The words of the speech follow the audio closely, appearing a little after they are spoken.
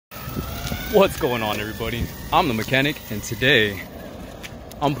What's going on, everybody? I'm the mechanic, and today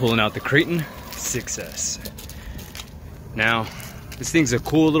I'm pulling out the Kraton 6S. Now, this thing's a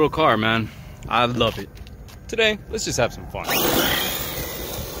cool little car, man. I love it. Today, let's just have some fun.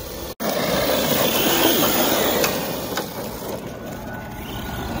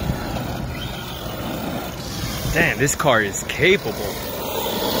 Damn, this car is capable.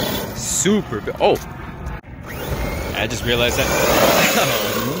 Super big. Oh, I just realized that.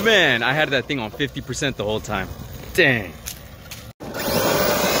 Oh man, I had that thing on 50% the whole time. Dang.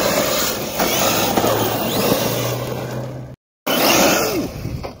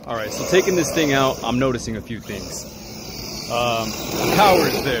 All right, so taking this thing out, I'm noticing a few things. The power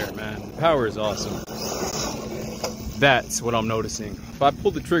is there, man. The power is awesome. That's what I'm noticing. If I pull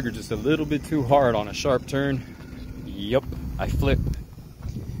the trigger just a little bit too hard on a sharp turn, yep, I flip.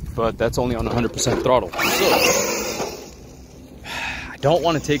 But that's only on 100% throttle. So, I don't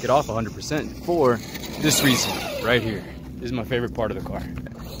want to take it off 100% for this reason right here. This is my favorite part of the car.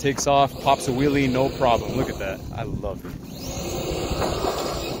 Takes off, pops a wheelie, no problem. Look at that. I love it.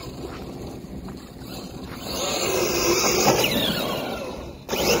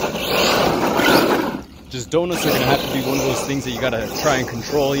 Just donuts are gonna have to be one of those things that you gotta try and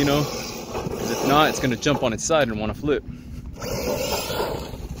control, you know? Because if not, it's gonna jump on its side and want to flip.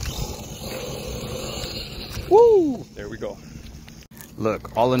 Woo! There we go.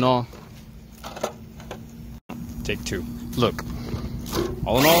 Look, all in all, take two. Look,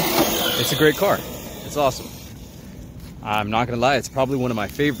 all in all, it's a great car. It's awesome. I'm not gonna lie, it's probably one of my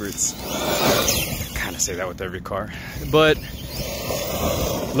favorites. I kind of say that with every car. But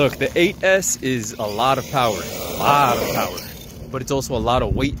look, the 8S is a lot of power. But it's also a lot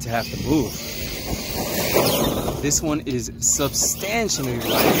of weight to have to move. This one is substantially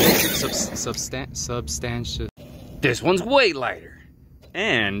lighter. Substantial. This one's way lighter.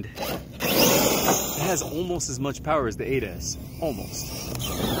 And it has almost as much power as the 8S. Almost.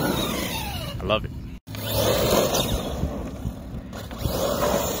 I love it.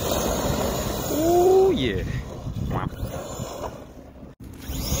 Oh yeah. Wow.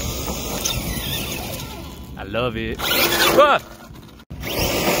 I love it. Ah!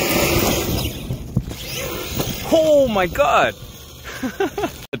 Oh my god!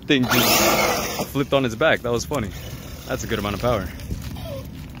 That thing just flipped on its back. That was funny. That's a good amount of power.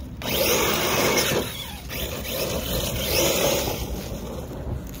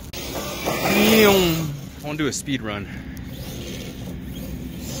 I want to do a speed run.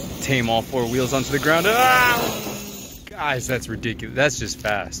 Tame all four wheels onto the ground. Ah! Guys, that's ridiculous. That's just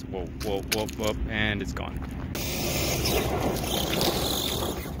fast. Whoa, whoa, whoa, whoa, and it's gone.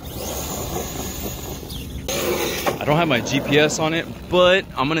 I don't have my GPS on it, but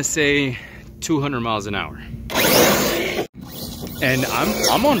I'm gonna say 200 miles an hour. And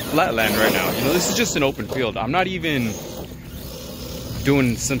I'm on flatland right now. You know, this is just an open field. I'm not even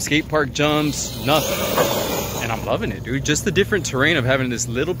doing some skate park jumps, nothing. And I'm loving it, dude. Just the different terrain of having this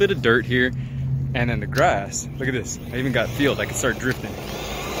little bit of dirt here and then the grass. Look at this. I even got field. I can start drifting.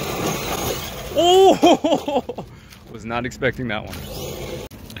 Oh! Was not expecting that one.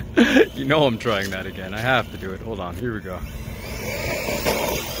 You know I'm trying that again. I have to do it. Hold on. Here we go.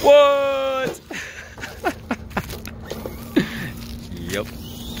 What? Yep.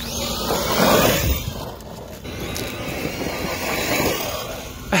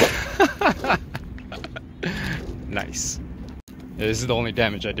 Nice. Yeah, this is the only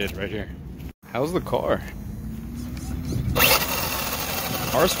damage I did right here. How's the car?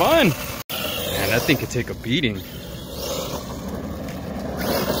 Car's fine. Man, that thing could take a beating.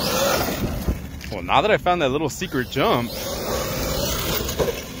 Well, now that I found that little secret jump, I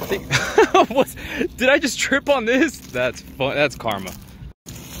think, did I just trip on this? That's fun. That's karma.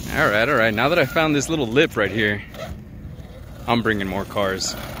 All right. Now that I found this little lip right here, I'm bringing more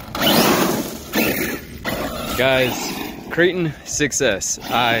cars. Guys, Kraton 6S.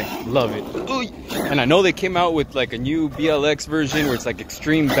 I love it. And I know they came out with like a new BLX version where it's like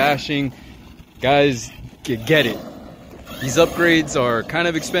extreme bashing. Guys, get it. These upgrades are kind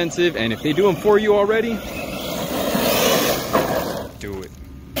of expensive, and if they do them for you already, do it.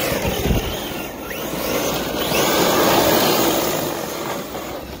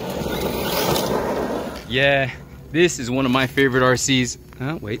 Yeah, this is one of my favorite RCs.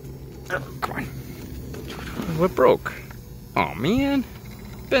 Oh, wait. Oh, come on. What broke? Oh, man.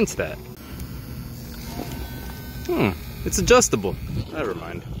 Bent that. It's adjustable. Never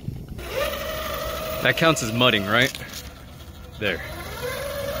mind. That counts as mudding, right? There.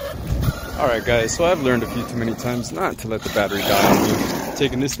 Alright guys, so I've learned a few too many times not to let the battery die on me.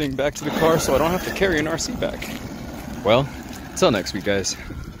 Taking this thing back to the car so I don't have to carry an RC back. Well, till next week guys.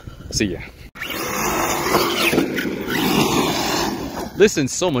 See ya.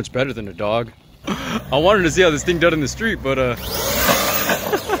 Listens so much better than a dog. I wanted to see how this thing done in the street, but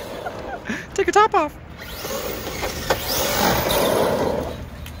take your top off.